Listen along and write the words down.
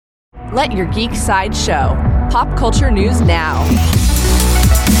Let your geek side show. Pop culture news now.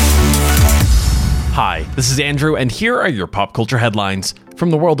 Hi, this is Andrew, and here are your pop culture headlines.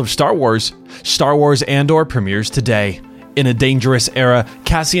 From the world of Star Wars Andor premieres today. In a dangerous era,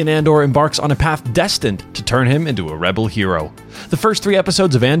 Cassian Andor embarks on a path destined to turn him into a rebel hero. The first 3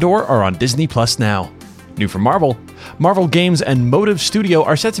 episodes of Andor are on Disney Plus now. New from Marvel Games and Motive Studio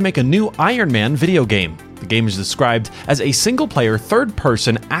are set to make a new Iron Man video game. The game is described as a single-player,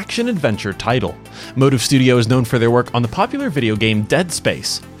 third-person action-adventure title. Motive Studio is known for their work on the popular video game Dead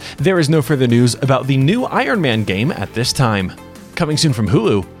Space. There is no further news about the new Iron Man game at this time. Coming soon from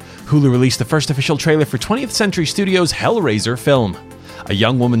Hulu released the first official trailer for 20th Century Studios' Hellraiser film. A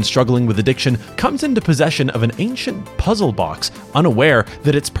young woman struggling with addiction comes into possession of an ancient puzzle box, unaware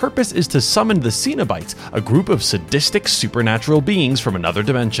that its purpose is to summon the Cenobites, a group of sadistic supernatural beings from another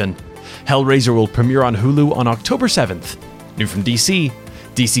dimension. Hellraiser will premiere on Hulu on October 7th. New from DC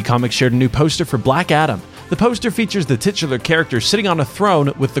Comics shared a new poster for Black Adam. The poster features the titular character sitting on a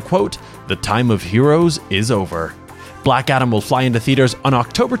throne with the quote, "The time of heroes is over." Black Adam will fly into theaters on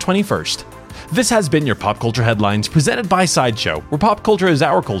October 21st. This has been your Pop Culture Headlines presented by Sideshow, where pop culture is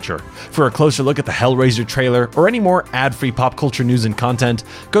our culture. For a closer look at the Hellraiser trailer or any more ad-free pop culture news and content,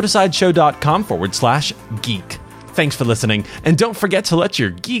 go to sideshow.com/geek. Thanks for listening, and don't forget to let your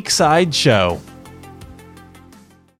geek side show.